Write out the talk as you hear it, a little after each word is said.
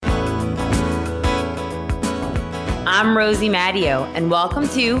I'm Rosie Matteo, and welcome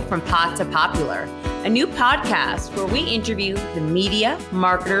to From Pot to Popular, a new podcast where we interview the media,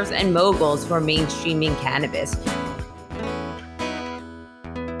 marketers, and moguls who are mainstreaming cannabis.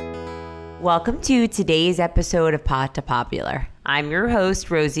 Welcome to today's episode of Pot to Popular. I'm your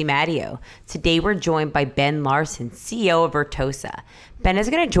host, Rosie Matteo. Today we're joined by Ben Larson, CEO of Vertosa. Ben is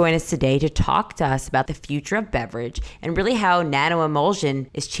going to join us today to talk to us about the future of beverage and really how nano-emulsion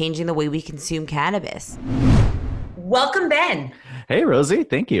is changing the way we consume cannabis. Welcome, Ben. Hey, Rosie.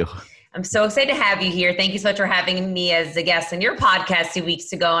 Thank you. I'm so excited to have you here. Thank you so much for having me as a guest on your podcast 2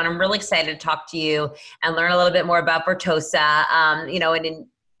 weeks ago. And I'm really excited to talk to you and learn a little bit more about Vertosa, and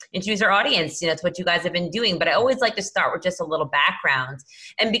introduce our audience, to what you guys have been doing. But I always like to start with just a little background.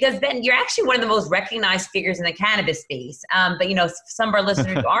 And because, Ben, you're actually one of the most recognized figures in the cannabis space. But some of our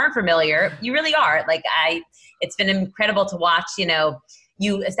listeners who aren't familiar, you really are. It's been incredible to watch,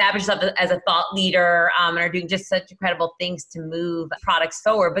 you establish yourself as a thought leader and are doing just such incredible things to move products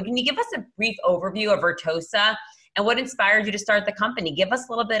forward. But can you give us a brief overview of Vertosa and what inspired you to start the company? Give us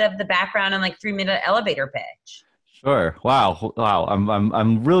a little bit of the background and 3-minute elevator pitch. Sure. Wow.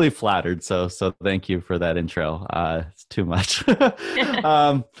 I'm really flattered. So thank you for that intro. It's too much.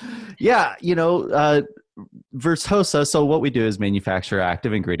 Vertosa. So what we do is manufacture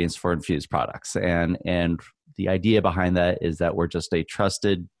active ingredients for infused products. And the idea behind that is that we're just a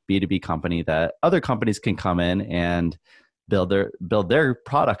trusted B2B company that other companies can come in and build their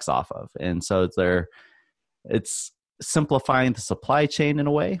products off of. And so it's simplifying the supply chain in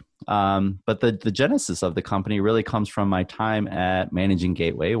a way. But the genesis of the company really comes from my time at Managing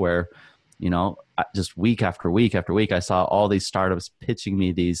Gateway, where, just week after week after week, I saw all these startups pitching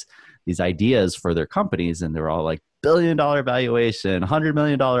me these ideas for their companies. And they were all like $1 billion valuation, $100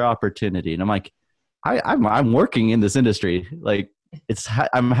 million opportunity. And I'm like, I'm working in this industry.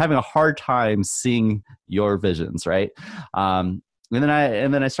 I'm having a hard time seeing your visions. Right. And then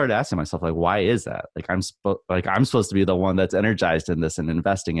I started asking myself, why is that? I'm supposed to be the one that's energized in this and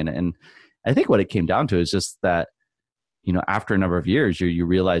investing in it. And I think what it came down to is just that, after a number of years, you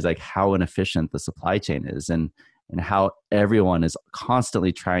realize how inefficient the supply chain is and how everyone is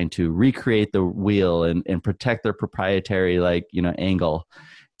constantly trying to recreate the wheel and protect their proprietary, angle.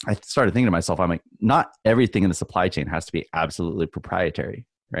 I started thinking to myself, I'm like, not everything in the supply chain has to be absolutely proprietary,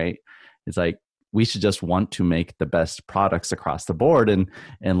 right? It's we should just want to make the best products across the board and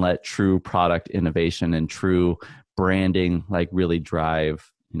let true product innovation and true branding really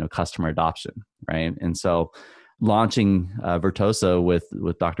drive customer adoption, right? And so launching Vertosa with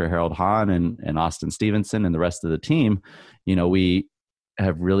Dr. Harold Hahn and Austin Stevenson and the rest of the team, we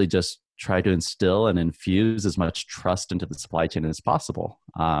have really just tried to instill and infuse as much trust into the supply chain as possible.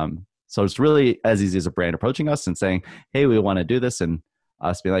 So it's really as easy as a brand approaching us and saying, hey, we want to do this, and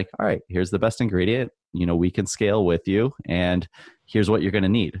us being like, all right, here's the best ingredient, we can scale with you, and here's what you're going to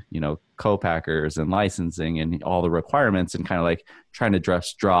need, co-packers and licensing and all the requirements, and kind of trying to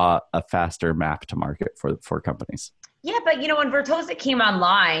draw a faster map to market for companies. Yeah, but when Vertosa came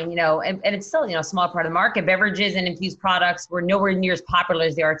online, and it's still, a small part of the market, beverages and infused products were nowhere near as popular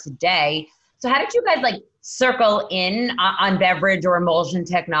as they are today. So how did you guys circle in on beverage or emulsion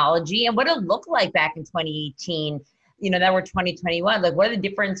technology, and what did it look like back in 2018? That we're 2021. What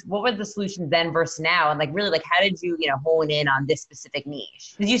were the solutions then versus now? And really, how did you, hone in on this specific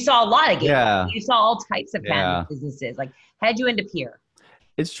niche? Because you saw a lot of you saw all types of cannabis businesses. How did you end up here?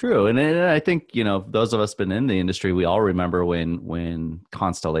 It's true. And I think, those of us been in the industry, we all remember when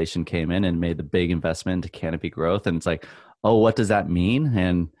Constellation came in and made the big investment into Canopy Growth. And it's oh, what does that mean?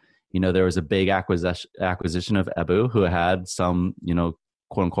 And, there was a big acquisition of Ebu, who had some,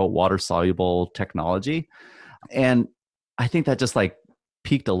 quote unquote, water soluble technology. And I think that just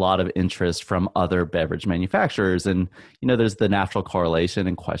piqued a lot of interest from other beverage manufacturers. And, there's the natural correlation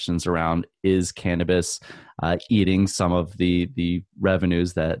and questions around, is cannabis eating some of the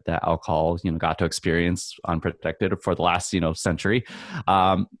revenues that alcohol, got to experience unprotected for the last, century.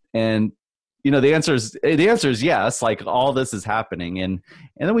 And, the answer is yes, all this is happening. And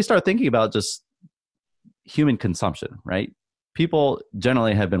then we start thinking about just human consumption, right? People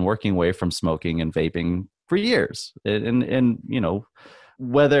generally have been working away from smoking and vaping for years. And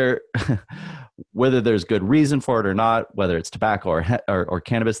whether there's good reason for it or not, whether it's tobacco or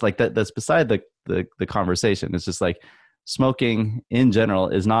cannabis, that's beside the conversation. It's just smoking in general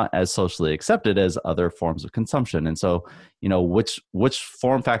is not as socially accepted as other forms of consumption. And so, which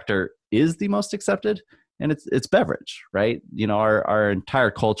form factor is the most accepted? and it's beverage, right? Our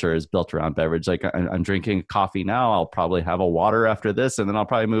entire culture is built around beverage. Like I'm drinking coffee now, I'll probably have a water after this, and then I'll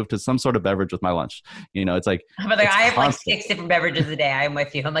probably move to some sort of beverage with my lunch. It's like, But like, it's I have like constant. 6 different beverages a day. I'm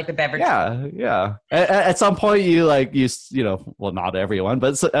with you. I'm like the beverage. Yeah. At some point, well, not everyone,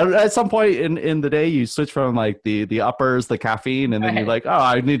 but at some point in the day, you switch from like the uppers, the caffeine, and then you're like, oh,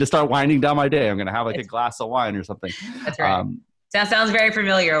 I need to start winding down my day. I'm gonna have like a glass of wine or something. That's right. Sounds very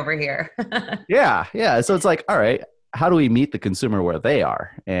familiar over here. Yeah. So it's like, all right, how do we meet the consumer where they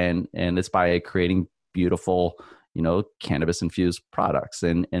are? And it's by creating beautiful, cannabis infused products,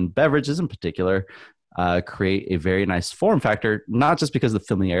 and beverages in particular create a very nice form factor, not just because of the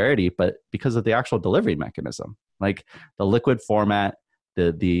familiarity, but because of the actual delivery mechanism. Like the liquid format,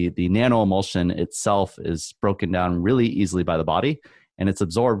 the nano emulsion itself is broken down really easily by the body, and it's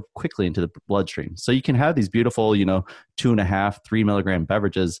absorbed quickly into the bloodstream. So you can have these beautiful, 2.5, 3 milligram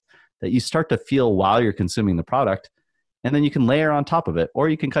beverages that you start to feel while you're consuming the product. And then you can layer on top of it, or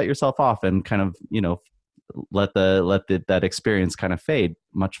you can cut yourself off and kind of, let that experience kind of fade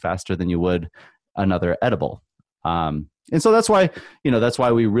much faster than you would another edible. And so that's why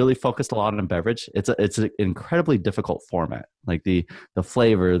we really focused a lot on beverage. It's an incredibly difficult format. Like the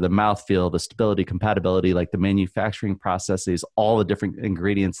flavor, the mouthfeel, the stability, compatibility, like the manufacturing processes, all the different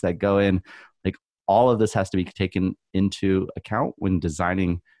ingredients that go in, like all of this has to be taken into account when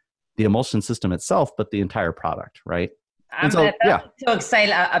designing the emulsion system itself, but the entire product, right? I'm so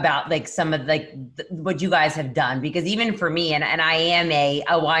excited about like some of like what you guys have done, because even for me, and I am a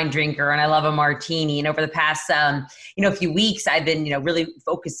wine drinker and I love a martini, and over the past few weeks I've been really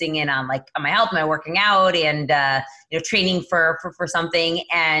focusing in on my health, my working out, and training for something.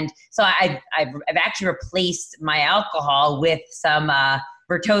 And so I've actually replaced my alcohol with some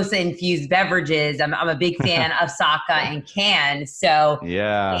Vertosa infused beverages. I'm a big fan of Saka and Can. So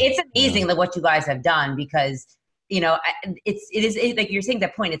yeah, it's amazing what you guys have done, because it is like you're saying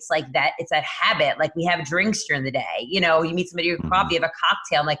that point. It's like that. It's that habit. Like we have drinks during the day. You meet somebody, you have coffee, you have a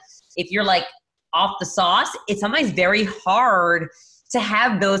cocktail. Like if you're like off the sauce, it's sometimes very hard to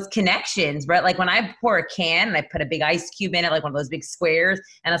have those connections, right? Like when I pour a can and I put a big ice cube in it, like one of those big squares,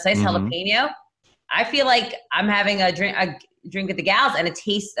 and a slice jalapeno, I feel like I'm having a drink with the gals, and it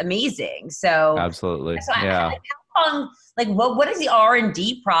tastes amazing. So absolutely, how long? Like what is the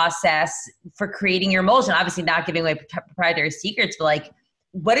R&D process for creating your emulsion? Obviously not giving away proprietary secrets, but like,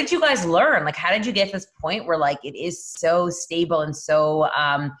 what did you guys learn? Like, how did you get to this point where like it is so stable and so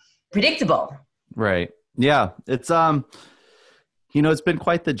predictable? Right. Yeah. It's, it's been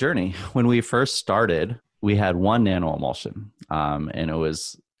quite the journey. When we first started, we had one nano emulsion, and it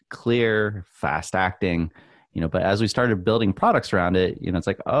was clear, fast acting, but as we started building products around it, it's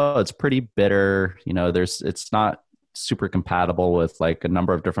like, oh, it's pretty bitter. It's not super compatible with like a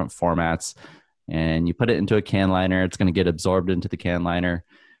number of different formats, and you put it into a can liner, it's going to get absorbed into the can liner.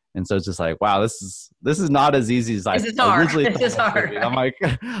 And so it's just like, wow, this is not as easy as I originally thought. This is hard. I'm like,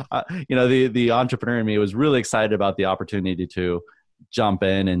 the entrepreneur in me was really excited about the opportunity to jump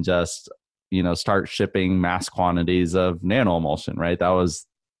in and just, start shipping mass quantities of nano emulsion, right? That was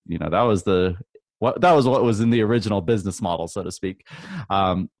what was in the original business model, so to speak.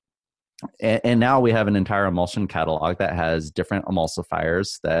 And now we have an entire emulsion catalog that has different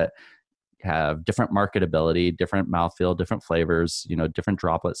emulsifiers that have different marketability, different mouthfeel, different flavors, different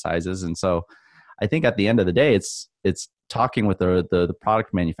droplet sizes. And so I think at the end of the day, it's talking with the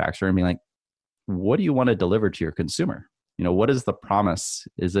product manufacturer and being like, what do you want to deliver to your consumer? What is the promise?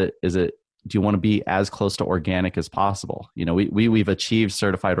 Is it do you want to be as close to organic as possible? We've achieved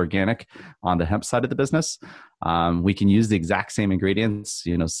certified organic on the hemp side of the business. We can use the exact same ingredients,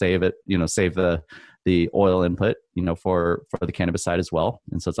 save the oil input, for the cannabis side as well.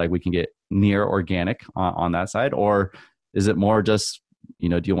 And so it's like we can get near organic on that side. Or is it more just,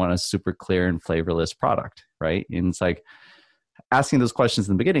 do you want a super clear and flavorless product, right? And it's like asking those questions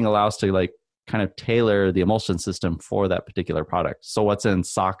in the beginning allows to like kind of tailor the emulsion system for that particular product. So what's in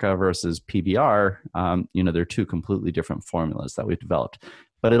Saka versus PBR, they're two completely different formulas that we've developed.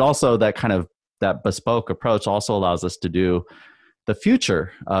 But it also, that bespoke approach also allows us to do the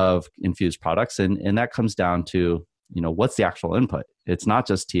future of infused products. And that comes down to, what's the actual input? It's not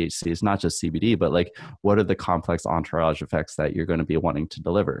just THC, it's not just CBD, but like, what are the complex entourage effects that you're going to be wanting to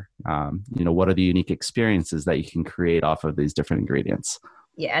deliver? What are the unique experiences that you can create off of these different ingredients?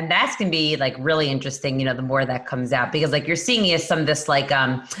 Yeah, and that's gonna be like really interesting, the more that comes out, because like you're seeing is some of this like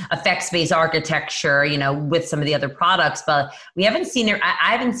effects-based architecture, with some of the other products, but we haven't seen it.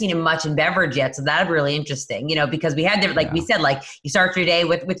 I haven't seen it much in beverage yet, so that's really interesting, because we had different, like we said, like you start your day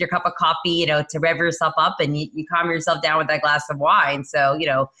with your cup of coffee, to rev yourself up, and you calm yourself down with that glass of wine. So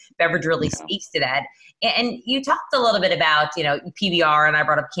beverage really speaks to that. And you talked a little bit about, PBR, and I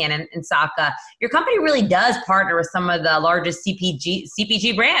brought up Canon and Saka. Your company really does partner with some of the largest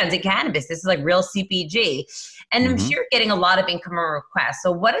CPG brands in cannabis. This is like real CPG. And I'm sure you're getting a lot of incoming requests.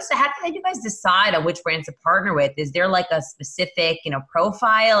 So how do you guys decide on which brands to partner with? Is there like a specific,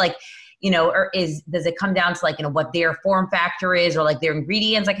 profile? Like, or does it come down to like, what their form factor is, or like their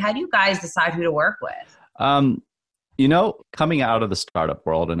ingredients? Like, how do you guys decide who to work with? Coming out of the startup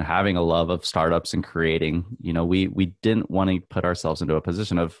world and having a love of startups and creating, we didn't want to put ourselves into a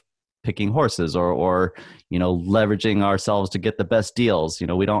position of picking horses or leveraging ourselves to get the best deals.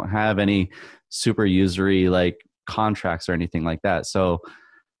 We don't have any super usury like contracts or anything like that. So,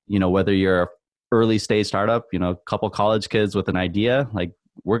 whether you're an early stage startup, a couple college kids with an idea, like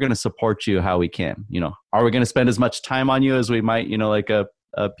we're going to support you how we can. Are we going to spend as much time on you as we might, like a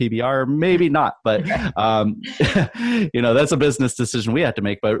PBR? Maybe not, but that's a business decision we have to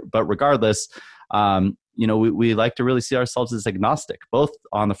make. But regardless, we like to really see ourselves as agnostic, both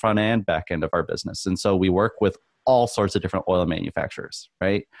on the front and back end of our business. And so we work with all sorts of different oil manufacturers,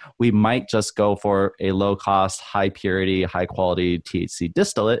 right? We might just go for a low cost, high purity, high quality THC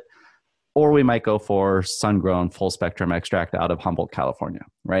distillate, or we might go for sun-grown full spectrum extract out of Humboldt, California,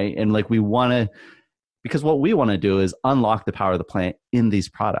 right? And like because what we want to do is unlock the power of the plant in these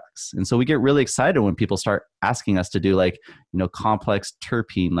products. And so we get really excited when people start asking us to do like, complex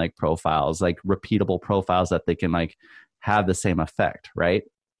terpene like profiles, like repeatable profiles that they can like have the same effect, right?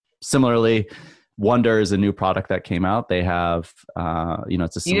 Similarly, Wonder is a new product that came out. They have,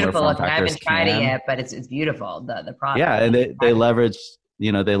 it's a similar beautiful form factor. I haven't tried it yet, but it's beautiful, the product. Yeah, and they leverage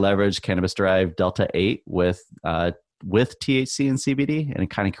cannabis derived Delta 8 with THC and CBD, and it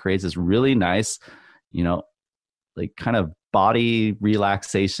kind of creates this really nice, like kind of body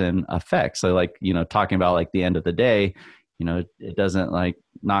relaxation effect. So like, talking about like the end of the day, it doesn't like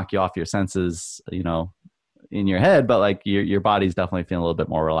knock you off your senses, in your head, but like your body's definitely feeling a little bit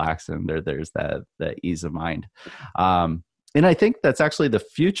more relaxed, and there's that ease of mind. And I think that's actually the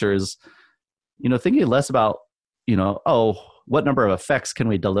future is, thinking less about, what number of effects can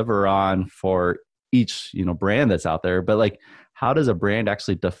we deliver on for each, brand that's out there, but like, how does a brand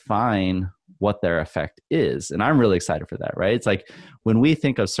actually define what their effect is? And I'm really excited for that, right? It's like when we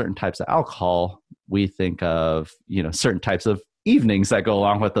think of certain types of alcohol, we think of, certain types of evenings that go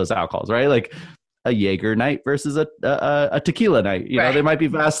along with those alcohols, right? Like a Jaeger night versus a tequila night, right. They might be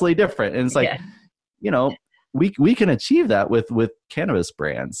vastly different. And it's like, we can achieve that with cannabis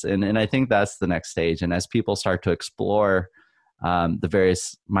brands. And I think that's the next stage. And as people start to explore the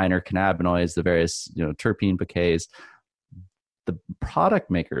various minor cannabinoids, the various, terpene bouquets, the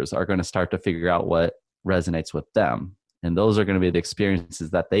product makers are going to start to figure out what resonates with them. And those are going to be the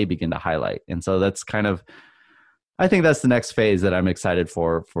experiences that they begin to highlight. And so that's I think that's the next phase that I'm excited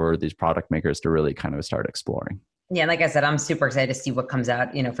for these product makers to really kind of start exploring. Yeah, like I said, I'm super excited to see what comes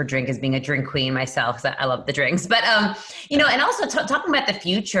out, for Drink, as being a drink queen myself. So I love the drinks. But, and also talking about the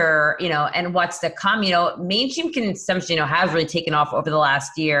future, and what's to come, mainstream consumption, has really taken off over the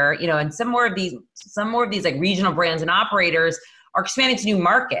last year, and some more of these like regional brands and operators are expanding to new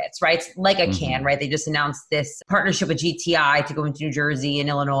markets, right? Like a Can, right? They just announced this partnership with GTI to go into New Jersey and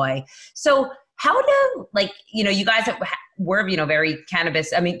Illinois. So how do, like, you guys were, very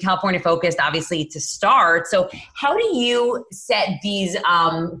California focused, obviously, to start. So how do you set these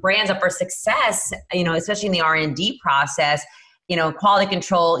brands up for success, especially in the R&D process? Quality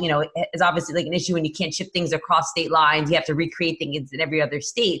control, is obviously like an issue when you can't ship things across state lines. You have to recreate things in every other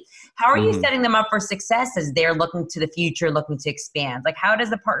state. How are you setting them up for success as they're looking to the future, looking to expand? Like, how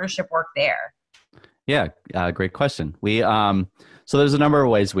does the partnership work there? Yeah, great question. So there's a number of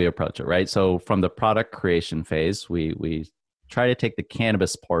ways we approach it, right? So from the product creation phase, we try to take the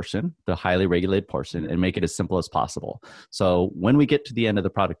cannabis portion, the highly regulated portion, and make it as simple as possible. So when we get to the end of the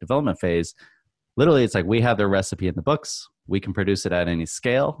product development phase, literally it's like we have their recipe in the books. We can produce it at any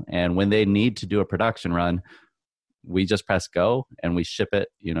scale. And when they need to do a production run, we just press go and we ship it,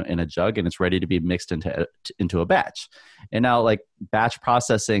 in a jug, and it's ready to be mixed into a batch. And now, like, batch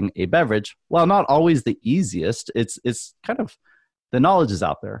processing a beverage, while not always the easiest, it's kind of, the knowledge is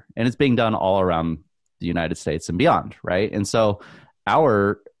out there, and it's being done all around the United States and beyond, right? And so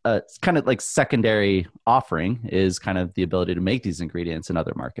our kind of like secondary offering is kind of the ability to make these ingredients in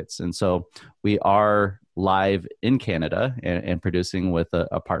other markets. And so we are live in Canada and producing with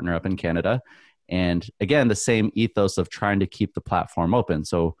a partner up in Canada. And again, the same ethos of trying to keep the platform open.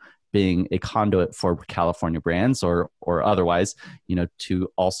 So being a conduit for California brands or otherwise, to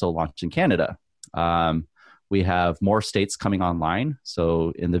also launch in Canada. We have more states coming online.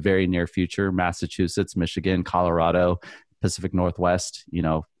 So in the very near future, Massachusetts, Michigan, Colorado, Pacific Northwest,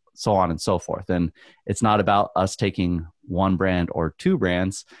 so on and so forth. And it's not about us taking one brand or two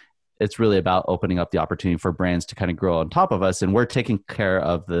brands. It's really about opening up the opportunity for brands to kind of grow on top of us. And we're taking care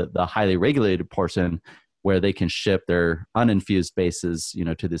of the highly regulated portion where they can ship their uninfused bases,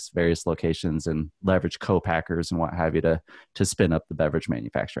 to these various locations and leverage co-packers and what have you to spin up the beverage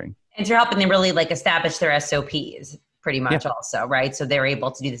manufacturing. And you're helping them really establish their SOPs pretty much also, right? So they're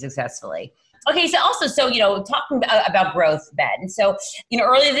able to do this successfully. Okay, so also, talking about growth, Ben. So,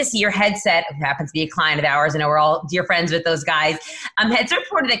 earlier this year, Headset, who happens to be a client of ours, I know we're all dear friends with those guys, Headset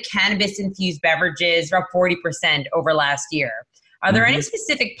reported that cannabis-infused beverages are up 40% over last year. Are there any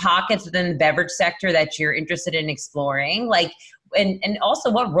specific pockets within the beverage sector that you're interested in exploring? And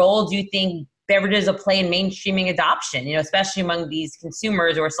also, what role do you think beverages will play in mainstreaming adoption, especially among these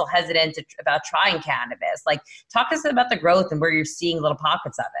consumers who are still hesitant about trying cannabis? Talk to us about the growth and where you're seeing little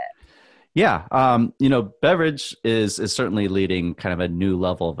pockets of it. Yeah. Beverage is certainly leading kind of a new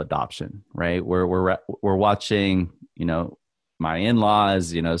level of adoption, right? We're watching, my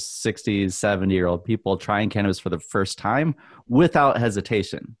in-laws, 60s, 70-year-old people trying cannabis for the first time without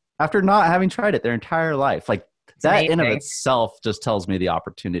hesitation after not having tried it their entire life. It's that amazing. In of itself just tells me the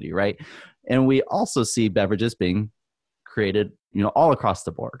opportunity, right? And we also see beverages being created, all across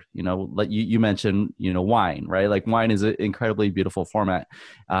the board. Like you mentioned, wine, right? Wine is an incredibly beautiful format.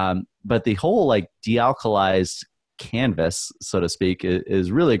 But the whole de-alkalized canvas, so to speak,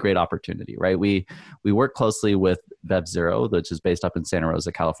 is really a great opportunity, right? We work closely with BevZero, which is based up in Santa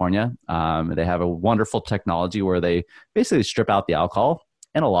Rosa, California. They have a wonderful technology where they basically strip out the alcohol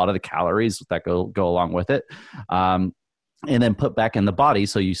and a lot of the calories that go along with it. And then put back in the body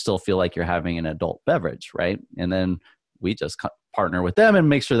so you still feel like you're having an adult beverage, right? And then we just partner with them and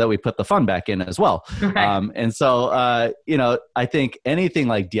make sure that we put the fun back in as well. Right. And so, I think anything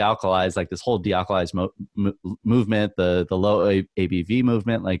like de-alkalize, like this whole de-alkalize movement, the low ABV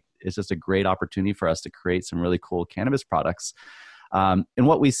movement, it's just a great opportunity for us to create some really cool cannabis products. And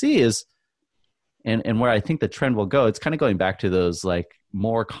what we see is, and where I think the trend will go, it's kind of going back to those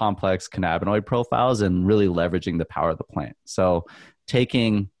more complex cannabinoid profiles and really leveraging the power of the plant. So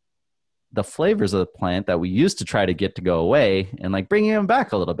taking the flavors of the plant that we used to try to get to go away and bringing them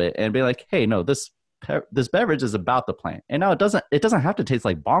back a little bit and be like, hey, no, this beverage is about the plant. And now it doesn't have to taste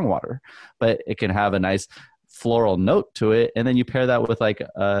like bong water, but it can have a nice floral note to it. And then you pair that with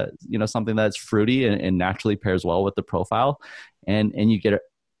something that's fruity and naturally pairs well with the profile and you get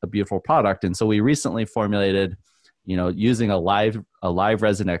a beautiful product. And so we recently formulated, using a live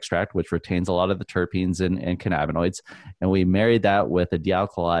resin extract, which retains a lot of the terpenes and cannabinoids. And we married that with a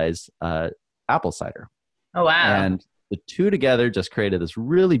de-alkalized apple cider. Oh, wow. And the two together just created this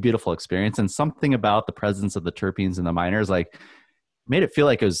really beautiful experience. And something about the presence of the terpenes and the minors, made it feel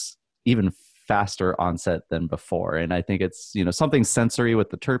like it was even faster onset than before. And I think it's, something sensory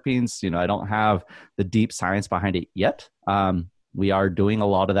with the terpenes. I don't have the deep science behind it yet. We are doing a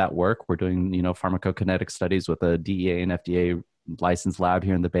lot of that work. We're doing, pharmacokinetic studies with a DEA and FDA licensed lab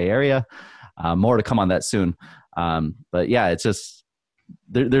here in the Bay Area. More to come on that soon. But yeah, it's just,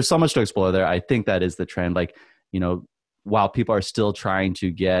 there's so much to explore there. I think that is the trend. While people are still trying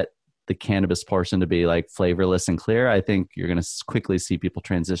to get the cannabis portion to be flavorless and clear, I think you're going to quickly see people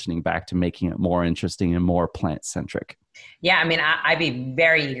transitioning back to making it more interesting and more plant centric. Yeah, I mean, I'd be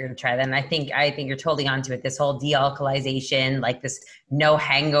very eager to try that. And I think you're totally onto it. This whole de-alkalization, this no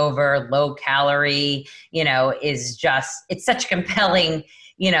hangover, low calorie, is just, it's such a compelling,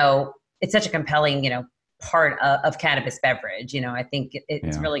 part of cannabis beverage. I think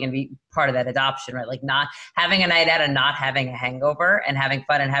it's really going to be part of that adoption, right? Not having a night out and not having a hangover and having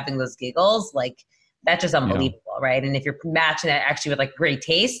fun and having those giggles, that's just unbelievable, right? And if you're matching that actually with great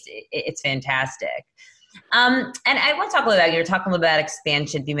taste, it's fantastic. And I want to talk a little about, you were talking a little about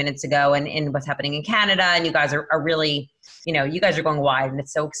expansion a few minutes ago and what's happening in Canada. And you guys are really, you guys are going wide and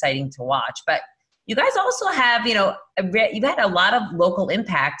it's so exciting to watch. But you guys also have, you've had a lot of local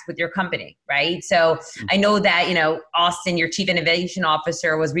impact with your company, right? So I know that, Austin, your chief innovation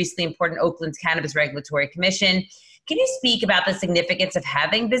officer, was recently appointed Oakland's Cannabis Regulatory Commission. Can you speak about the significance of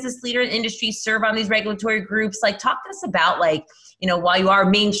having business leaders in industry serve on these regulatory groups? Talk to us about while you are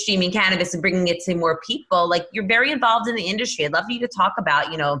mainstreaming cannabis and bringing it to more people, you're very involved in the industry. I'd love for you to talk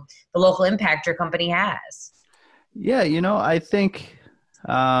about, the local impact your company has. Yeah, I think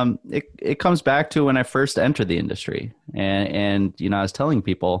It comes back to when I first entered the industry, and I was telling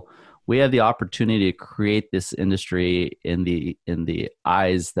people we have the opportunity to create this industry in the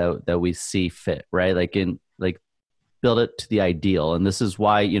eyes that we see fit, right? Like build it to the ideal. And this is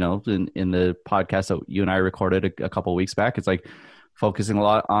why, in the podcast that you and I recorded a couple of weeks back, it's like focusing a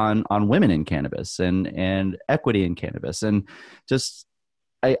lot on women in cannabis and equity in cannabis. And just,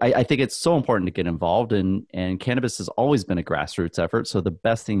 I think it's so important to get involved and cannabis has always been a grassroots effort. So the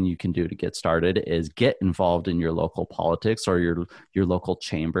best thing you can do to get started is get involved in your local politics or your local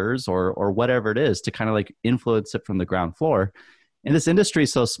chambers or whatever it is to kind of like influence it from the ground floor. And this industry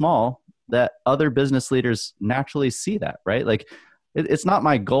is so small that other business leaders naturally see that, right? Like it's not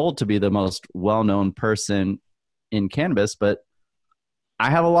my goal to be the most well-known person in cannabis, but I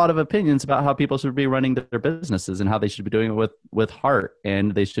have a lot of opinions about how people should be running their businesses and how they should be doing it with heart,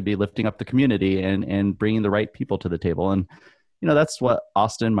 and they should be lifting up the community and bringing the right people to the table. And, that's what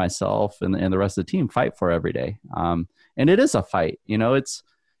Austin, myself, and the rest of the team fight for every day. And it is a fight, it's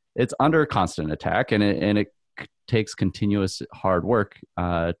under constant attack, and it takes continuous hard work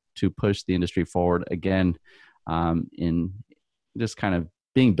to push the industry forward again, in just kind of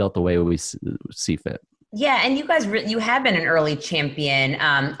being built the way we see fit. Yeah, and you guys, you have been an early champion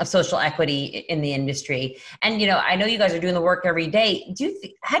of social equity in the industry. And, I know you guys are doing the work every day.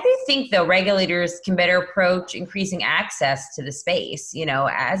 How do you think, though, regulators can better approach increasing access to the space,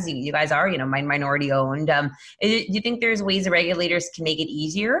 as you guys are, minority owned? Do you think there's ways the regulators can make it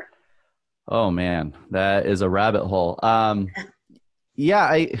easier? Oh, man, that is a rabbit hole.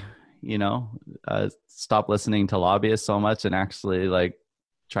 Yeah, stop listening to lobbyists so much and actually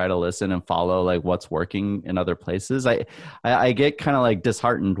try to listen and follow like what's working in other places. I get kind of like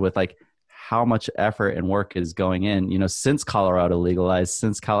disheartened with like how much effort and work is going in, since Colorado legalized,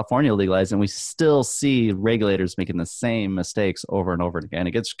 since California legalized, and we still see regulators making the same mistakes over and over again.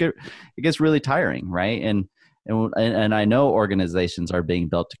 It gets really tiring, right? And I know organizations are being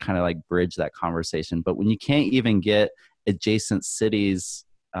built to kind of like bridge that conversation, but when you can't even get adjacent cities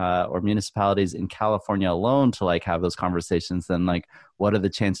or municipalities in California alone to like have those conversations, then like what are the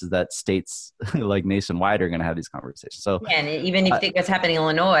chances that states like nationwide are going to have these conversations? So yeah, and even if you think what's happening in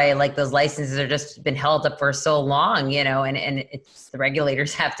Illinois, like those licenses are just been held up for so long, and it's the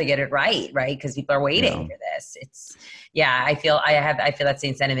regulators have to get it right, because people are waiting for this. I feel that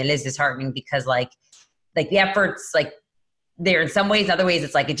same sentiment. It is disheartening because like the efforts like there in some ways, in other ways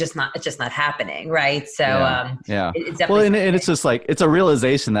it's like it's just not happening, right? So it's definitely and it's just like it's a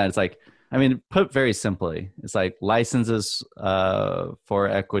realization that it's like, I mean, put very simply, it's like licenses for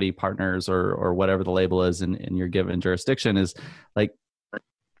equity partners or whatever the label is in your given jurisdiction is like,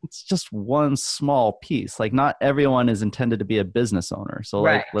 it's just one small piece. Like not everyone is intended to be a business owner. So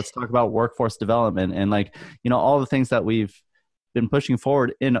like, let's talk about workforce development and like, all the things that we've been pushing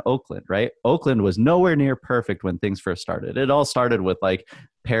forward in Oakland, right? Oakland was nowhere near perfect when things first started. It all started with like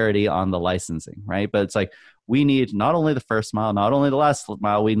parity on the licensing, right? But it's like, we need not only the first mile, not only the last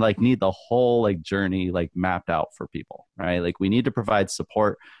mile, we like need the whole like journey like mapped out for people, right? Like we need to provide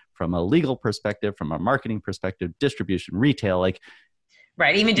support from a legal perspective, from a marketing perspective, distribution, retail, like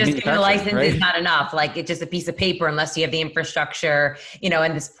right. Even just giving the license is not enough. Like it's just a piece of paper unless you have the infrastructure,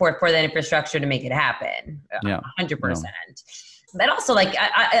 and the support for that infrastructure to make it happen. 100%. But also, like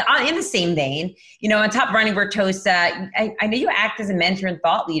in the same vein, on top of running Vertosa, I know you act as a mentor and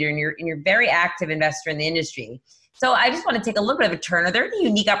thought leader, and you're a very active investor in the industry. So I just want to take a little bit of a turn. Are there any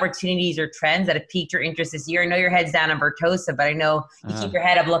unique opportunities or trends that have piqued your interest this year? I know your head's down on Vertosa, but I know you keep your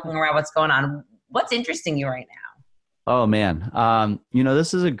head up looking around what's going on. What's interesting you right now? Oh man.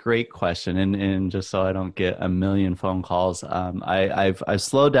 This is a great question. And just so I don't get a million phone calls, I've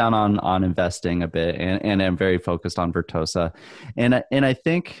slowed down on investing a bit and I'm very focused on Vertosa. And I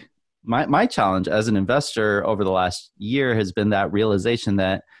think my challenge as an investor over the last year has been that realization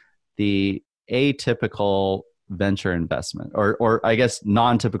that the atypical venture investment or I guess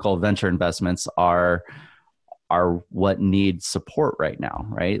non-typical venture investments are what needs support right now,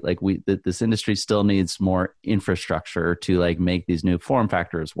 right? Like this industry still needs more infrastructure to like make these new form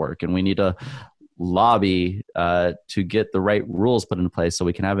factors work. And we need to lobby to get the right rules put in place so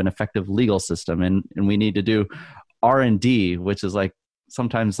we can have an effective legal system. And we need to do R&D, which is like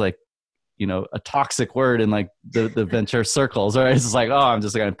sometimes like, a toxic word in like the venture circles, right? It's like, oh, I'm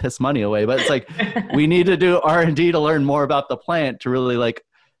just going to piss money away. But it's like, we need to do R&D to learn more about the plant to really like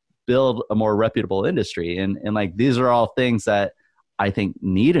build a more reputable industry. And like, these are all things that I think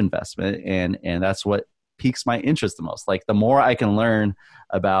need investment. And that's what piques my interest the most. Like the more I can learn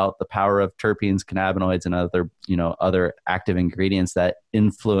about the power of terpenes, cannabinoids, and other active ingredients that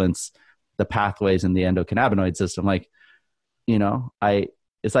influence the pathways in the endocannabinoid system, like,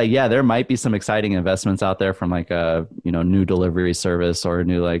 it's like, yeah, there might be some exciting investments out there from like a, new delivery service or a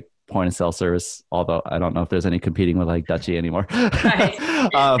new like point of sale service. Although I don't know if there's any competing with like Dutchie anymore. Right.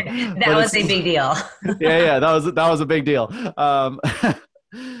 That was a big deal. Yeah. That was a big deal.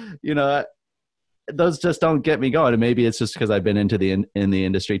 Those just don't get me going. And maybe it's just because I've been into in the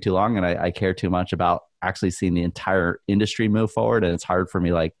industry too long, and I care too much about actually seeing the entire industry move forward. And it's hard for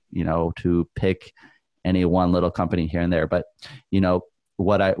me, like, to pick any one little company here and there. But,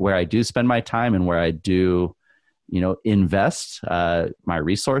 where I do spend my time and where I do, invest my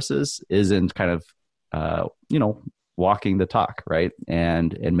resources is in kind of, walking the talk, right?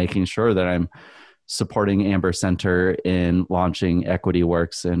 And making sure that I'm supporting Amber Center in launching Equity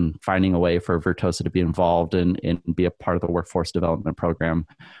Works and finding a way for Virtosa to be involved and be a part of the workforce development program,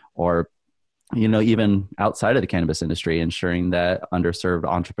 or, even outside of the cannabis industry, ensuring that underserved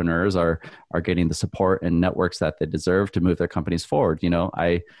entrepreneurs are getting the support and networks that they deserve to move their companies forward.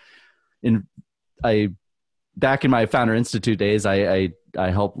 I back in my Founder Institute days, I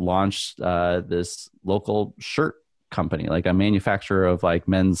helped launch this local shirt company, like a manufacturer of like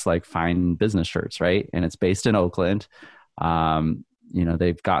men's like fine business shirts, right? And it's based in Oakland.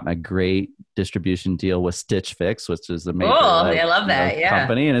 They've gotten a great distribution deal with Stitch Fix, which is a major I love that.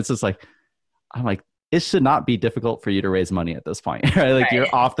 company. And it's just like, I'm like, it should not be difficult for you to raise money at this point, right? Like,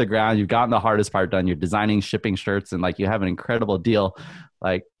 you're off the ground, you've gotten the hardest part done, you're designing, shipping shirts, and like you have an incredible deal.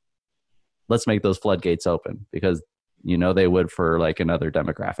 Like, let's make those floodgates open, because they would for like another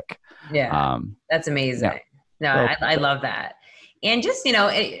demographic. Yeah, that's amazing. Yeah. No, I love that. And just,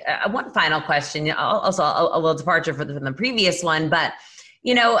 one final question, also a little departure from the previous one, but,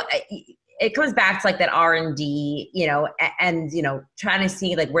 it comes back to like that R&D, and, trying to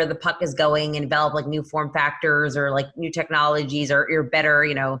see like where the puck is going and develop like new form factors or like new technologies or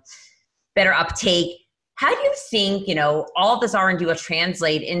better, better uptake. How do you think, all this R&D will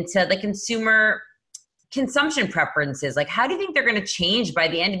translate into the consumer consumption preferences? Like, how do you think they're going to change by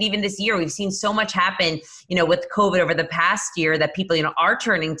the end of even this year? We've seen so much happen, with COVID over the past year, that people, are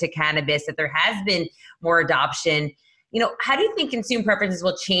turning to cannabis, that there has been more adoption. How do you think consumer preferences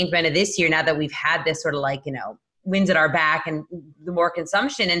will change by the end of this year, now that we've had this sort of like, winds at our back and the more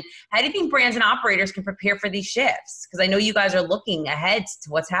consumption? And how do you think brands and operators can prepare for these shifts? Because I know you guys are looking ahead to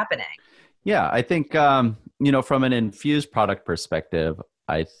what's happening. Yeah, I think, from an infused product perspective,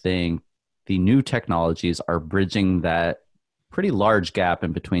 I think the new technologies are bridging that pretty large gap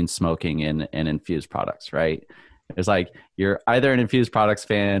in between smoking and infused products, right? It's like, you're either an infused products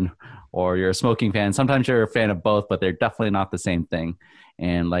fan or you're a smoking fan. Sometimes you're a fan of both, but they're definitely not the same thing.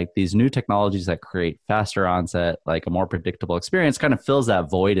 And like these new technologies that create faster onset, like a more predictable experience, kind of fills that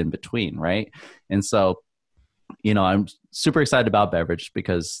void in between, right? And so, I'm super excited about beverage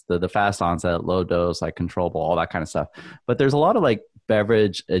because the fast onset, low dose, like controllable, all that kind of stuff. But there's a lot of like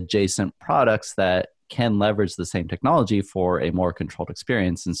beverage adjacent products that can leverage the same technology for a more controlled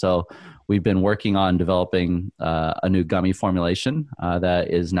experience. And so we've been working on developing a new gummy formulation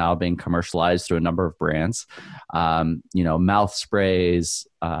that is now being commercialized through a number of brands. Mouth sprays,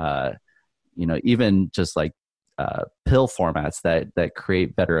 even just like pill formats that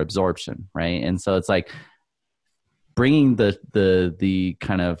create better absorption, right? And so it's like bringing the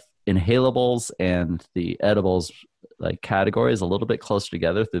kind of inhalables and the edibles like categories a little bit closer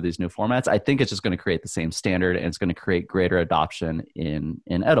together through these new formats. I think it's just going to create the same standard, and it's going to create greater adoption in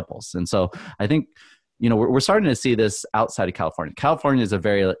edibles. And so I think, we're starting to see this outside of California. California is a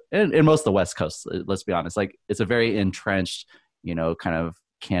very, in most of the West Coast, let's be honest, like it's a very entrenched, kind of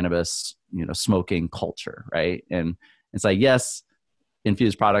cannabis, smoking culture, right? And it's like, yes,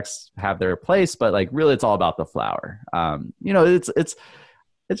 infused products have their place, but like really it's all about the flower.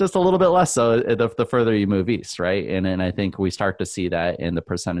 It's just a little bit less so the further you move east, right? And I think we start to see that in the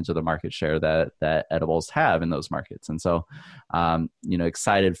percentage of the market share that edibles have in those markets. And so,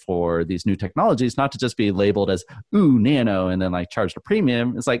 excited for these new technologies, not to just be labeled as, ooh, nano, and then like charged a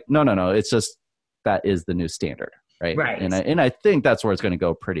premium. It's like, no. It's just, that is the new standard, right? Right. And I think that's where it's going to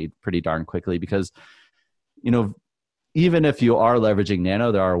go pretty darn quickly, because, even if you are leveraging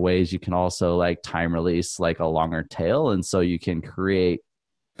nano, there are ways you can also like time release like a longer tail. And so you can create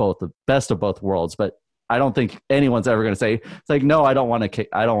both the best of both worlds. But I don't think anyone's ever going to say, it's like, no, I don't want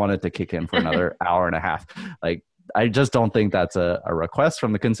it to kick in for another hour and a half. Like, I just don't think that's a request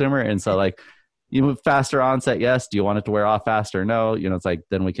from the consumer. And so like, you move faster onset, yes. Do you want it to wear off faster? No. It's like,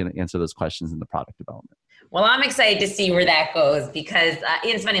 then we can answer those questions in the product development. Well, I'm excited to see where that goes, because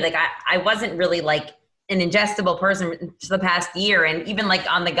it's funny, like I wasn't really like an ingestible person for the past year. And even like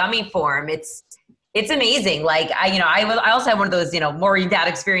on the gummy form, it's It's amazing. Like I also had one of those, more dad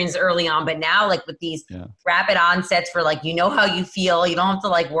experiences early on, but now like with these rapid onsets for like, how you feel, you don't have to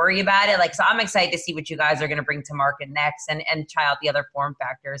like worry about it. Like, so I'm excited to see what you guys are going to bring to market next and try out the other form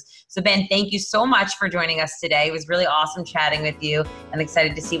factors. So Ben, thank you so much for joining us today. It was really awesome chatting with you and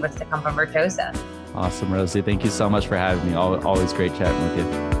excited to see what's to come from Vertosa. Awesome, Rosie. Thank you so much for having me. Always great chatting with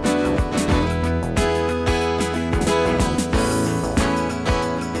you.